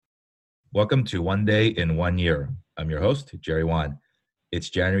Welcome to One Day in 1 Year. I'm your host, Jerry Wan. It's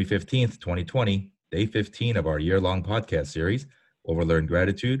January 15th, 2020, day 15 of our year-long podcast series, where we'll learn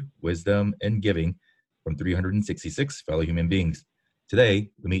gratitude, wisdom, and giving from 366 fellow human beings.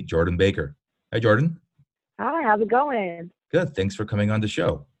 Today, we meet Jordan Baker. Hi, Jordan. Hi, how's it going? Good. Thanks for coming on the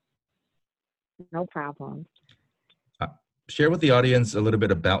show. No problem. Share with the audience a little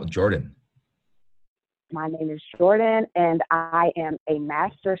bit about Jordan. My name is Jordan, and I am a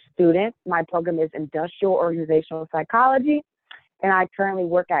master's student. My program is Industrial Organizational Psychology, and I currently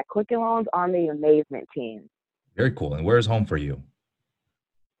work at Quicken Loans on the Amazement team. Very cool. And where is home for you?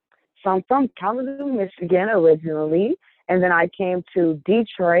 So I'm from Kalamazoo, Michigan originally, and then I came to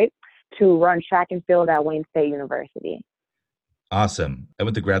Detroit to run track and field at Wayne State University. Awesome. I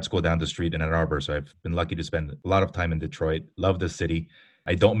went to grad school down the street in Ann Arbor, so I've been lucky to spend a lot of time in Detroit. Love the city.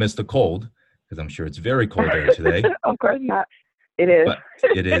 I don't miss the cold, because I'm sure it's very cold there today. Of course not. It is. But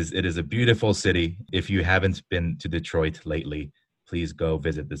it is a beautiful city. If you haven't been to Detroit lately, please go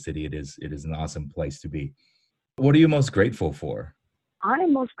visit the city. It is an awesome place to be. What are you most grateful for? I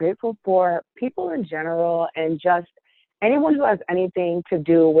am most grateful for people in general and just anyone who has anything to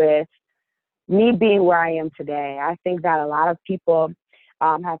do with me being where I am today. I think that a lot of people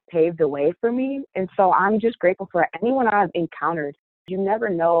have paved the way for me. And so I'm just grateful for anyone I've encountered. You never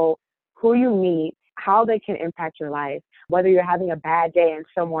know who you meet, how they can impact your life. Whether you're having a bad day and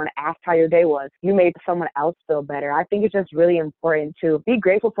someone asked how your day was, you made someone else feel better. I think it's just really important to be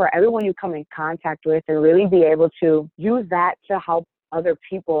grateful for everyone you come in contact with and really be able to use that to help other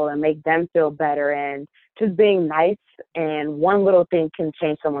people and make them feel better. And just being nice and one little thing can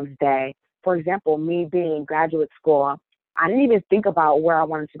change someone's day. For example, me being in graduate school, I didn't even think about where I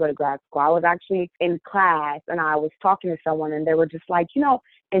wanted to go to grad school. I was actually in class and I was talking to someone and they were just like,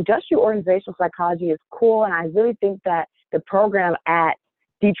 industrial organizational psychology is cool. And I really think that the program at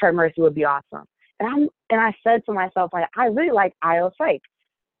Detroit Mercy would be awesome. And I said to myself, I really like IO Psych.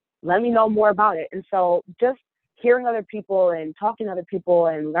 Let me know more about it. And so just hearing other people and talking to other people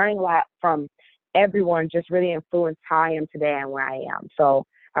and learning a lot from everyone just really influenced how I am today and where I am. So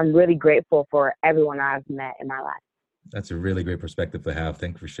I'm really grateful for everyone I've met in my life. That's a really great perspective to have.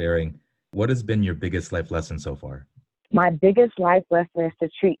 Thanks for sharing. What has been your biggest life lesson so far? My biggest life lesson is to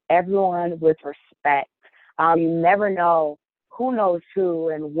treat everyone with respect. You never know who knows who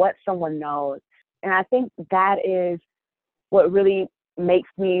and what someone knows. And I think that is what really makes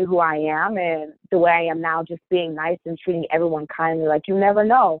me who I am and the way I am now, just being nice and treating everyone kindly. Like, you never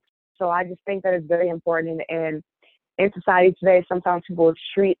know. So I just think that it's very important. And in society today, sometimes people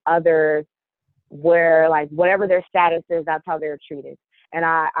treat others where, like, whatever their status is, that's how they're treated. And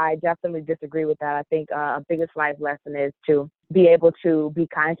I definitely disagree with that. I think a biggest life lesson is to be able to be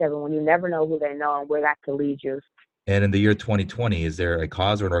kind to everyone. You never know who they know and where that could lead you. And in the year 2020, is there a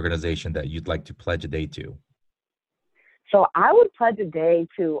cause or an organization that you'd like to pledge a day to? So I would pledge a day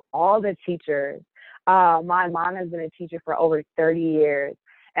to all the teachers. My mom has been a teacher for over 30 years.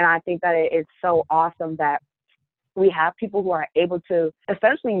 And I think that it's so awesome that we have people who are able to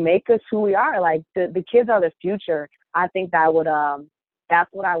essentially make us who we are. Like, the kids are the future. I think that that's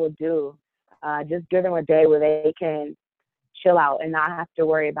what I would do. Just give them a day where they can chill out and not have to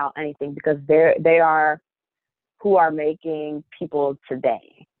worry about anything, because they are who are making people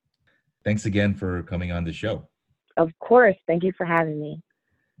today. Thanks again for coming on the show. Of course. Thank you for having me.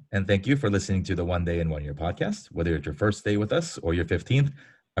 And thank you for listening to the One Day in 1 Year podcast. Whether it's your first day with us or your 15th,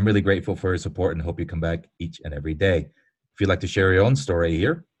 I'm really grateful for your support and hope you come back each and every day. If you'd like to share your own story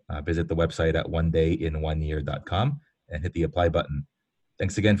here, visit the website at onedayin1year.com and hit the apply button.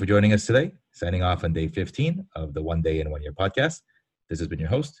 Thanks again for joining us today. Signing off on day 15 of the One Day in 1 Year podcast. This has been your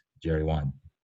host, Jerry Wan.